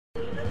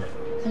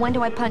When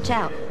do I punch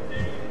out?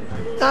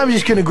 I'm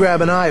just gonna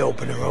grab an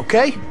eye-opener,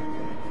 okay?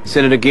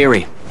 Senator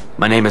Geary,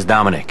 my name is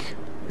Dominic.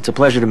 It's a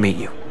pleasure to meet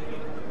you.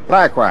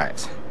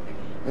 Likewise.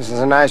 This is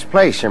a nice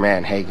place your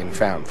man Hagen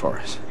found for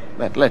us.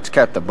 But let's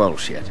cut the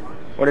bullshit.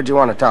 What did you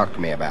want to talk to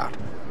me about?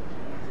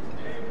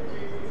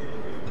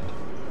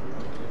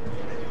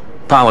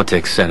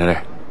 Politics,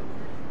 Senator.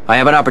 I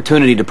have an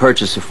opportunity to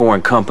purchase a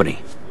foreign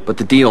company, but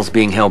the deal's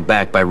being held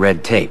back by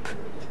red tape.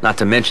 Not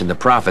to mention the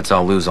profits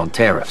I'll lose on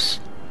tariffs.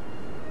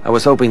 I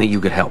was hoping that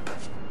you could help.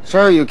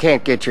 So you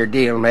can't get your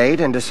deal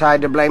made and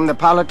decide to blame the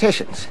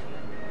politicians?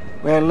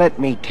 Well, let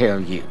me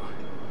tell you.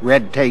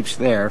 Red tape's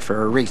there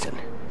for a reason.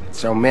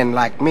 So men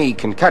like me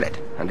can cut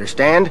it,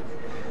 understand?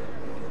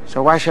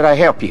 So why should I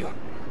help you?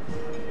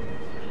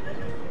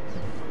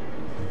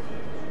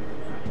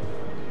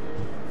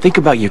 Think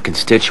about your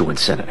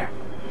constituents, Senator.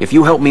 If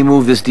you help me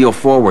move this deal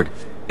forward,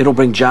 it'll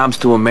bring jobs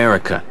to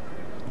America.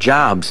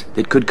 Jobs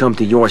that could come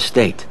to your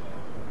state.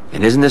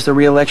 And isn't this a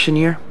re-election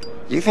year?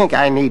 You think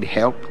I need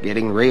help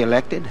getting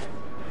re-elected?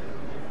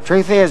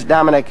 Truth is,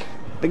 Dominic,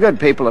 the good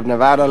people of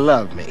Nevada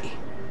love me.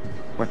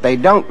 What they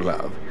don't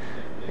love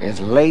is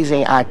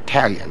lazy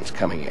Italians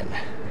coming in,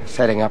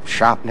 setting up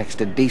shop next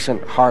to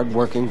decent,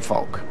 hard-working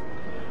folk.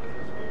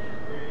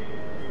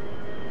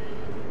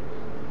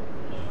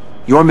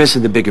 You're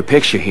missing the bigger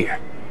picture here.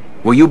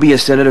 Will you be a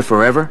senator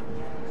forever?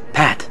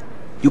 Pat,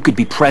 you could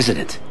be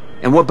president.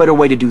 And what better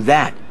way to do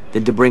that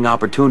than to bring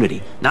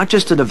opportunity, not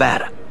just to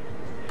Nevada,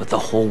 but the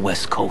whole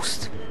West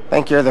Coast?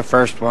 Think you're the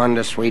first one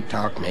to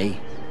sweet-talk me?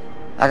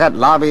 I got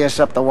lobbyists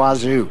up the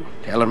wazoo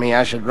telling me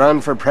I should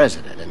run for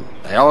president, and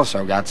they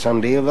also got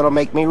some deal that'll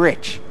make me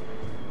rich.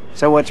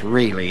 So what's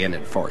really in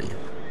it for you?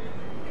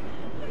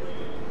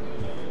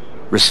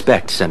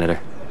 Respect, Senator.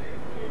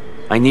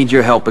 I need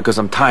your help because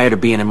I'm tired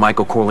of being in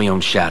Michael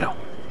Corleone's shadow.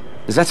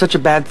 Is that such a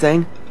bad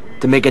thing?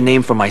 To make a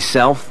name for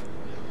myself?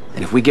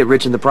 And if we get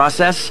rich in the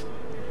process,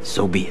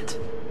 so be it.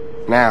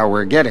 Now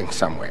we're getting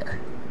somewhere.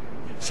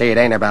 See, it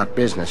ain't about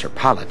business or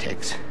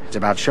politics. It's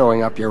about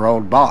showing up your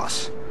old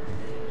boss.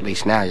 At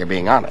least now you're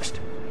being honest.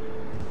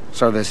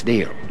 So this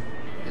deal,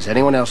 does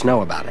anyone else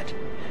know about it?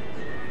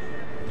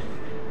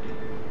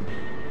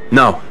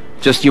 No,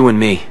 just you and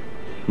me.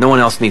 No one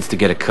else needs to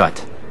get a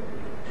cut.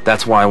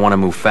 That's why I want to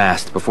move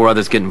fast, before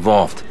others get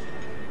involved.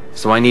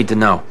 So I need to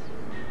know.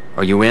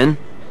 Are you in,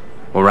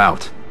 or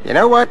out? You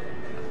know what?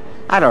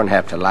 I don't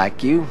have to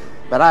like you,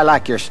 but I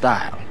like your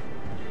style.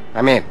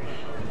 I'm in.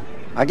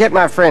 I'll get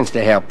my friends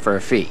to help for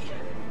a fee.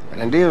 But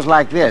in deals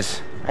like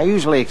this, I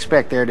usually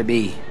expect there to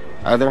be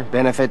other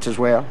benefits as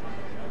well.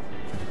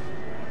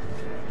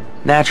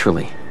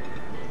 Naturally.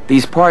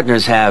 These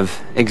partners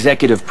have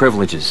executive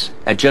privileges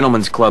at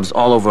gentlemen's clubs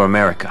all over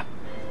America.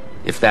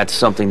 If that's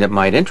something that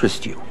might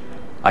interest you,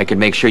 I could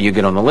make sure you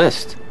get on the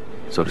list,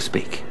 so to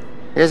speak.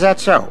 Is that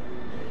so?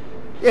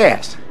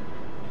 Yes.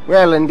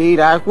 Well, indeed,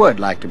 I would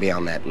like to be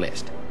on that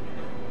list.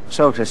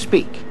 So to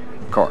speak,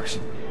 of course.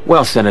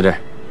 Well, Senator,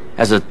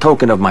 as a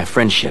token of my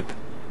friendship,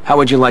 how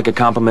would you like a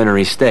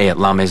complimentary stay at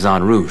La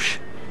Maison Rouge?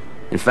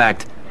 In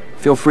fact,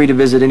 feel free to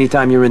visit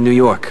anytime you're in New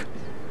York.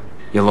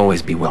 You'll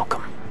always be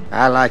welcome.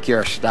 I like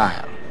your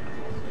style.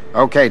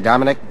 Okay,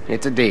 Dominic,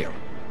 it's a deal.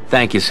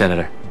 Thank you,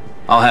 Senator.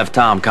 I'll have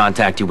Tom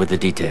contact you with the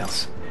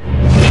details.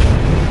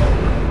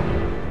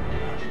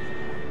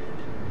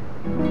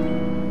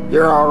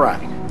 You're all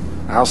right.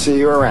 I'll see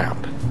you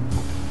around.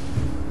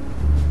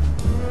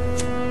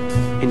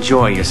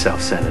 Enjoy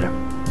yourself, Senator.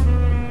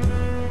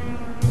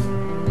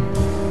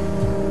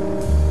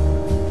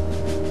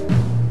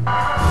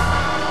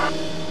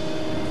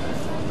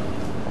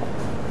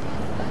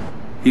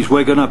 He's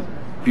waking up.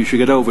 You should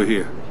get over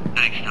here.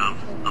 Thanks, Tom.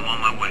 I'm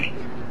on my way.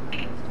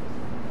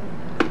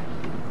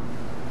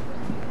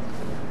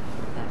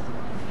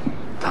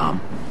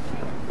 Tom?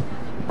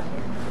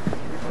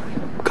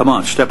 Come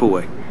on, step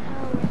away.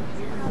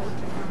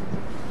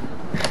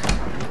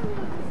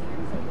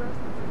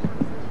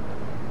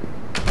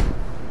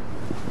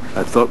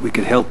 I thought we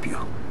could help you.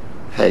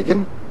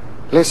 Hagen,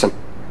 listen.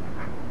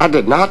 I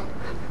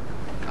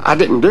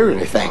didn't do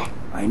anything.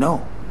 I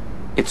know.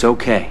 It's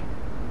okay.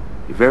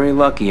 You're very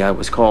lucky I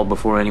was called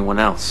before anyone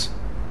else.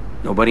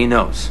 Nobody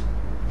knows.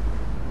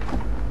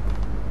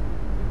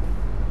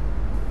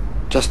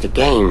 Just a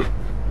game.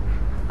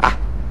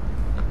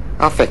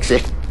 I'll fix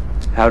it.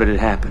 How did it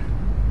happen?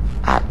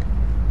 I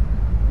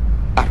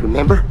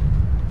remember.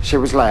 She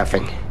was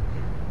laughing.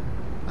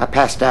 I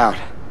passed out.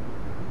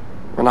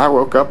 When I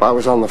woke up, I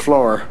was on the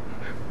floor.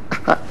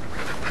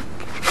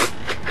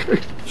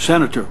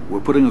 Senator, we're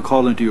putting a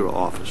call into your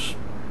office.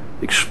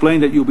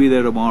 Explain that you'll be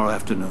there tomorrow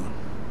afternoon.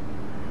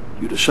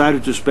 You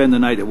decided to spend the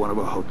night at one of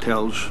our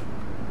hotels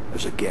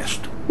as a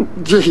guest.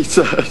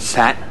 Jesus.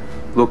 Pat,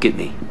 look at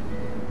me.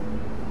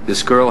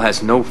 This girl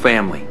has no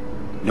family.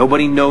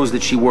 Nobody knows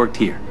that she worked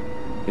here.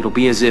 It'll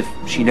be as if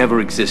she never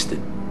existed.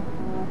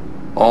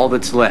 All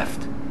that's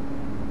left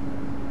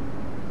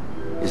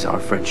is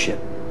our friendship.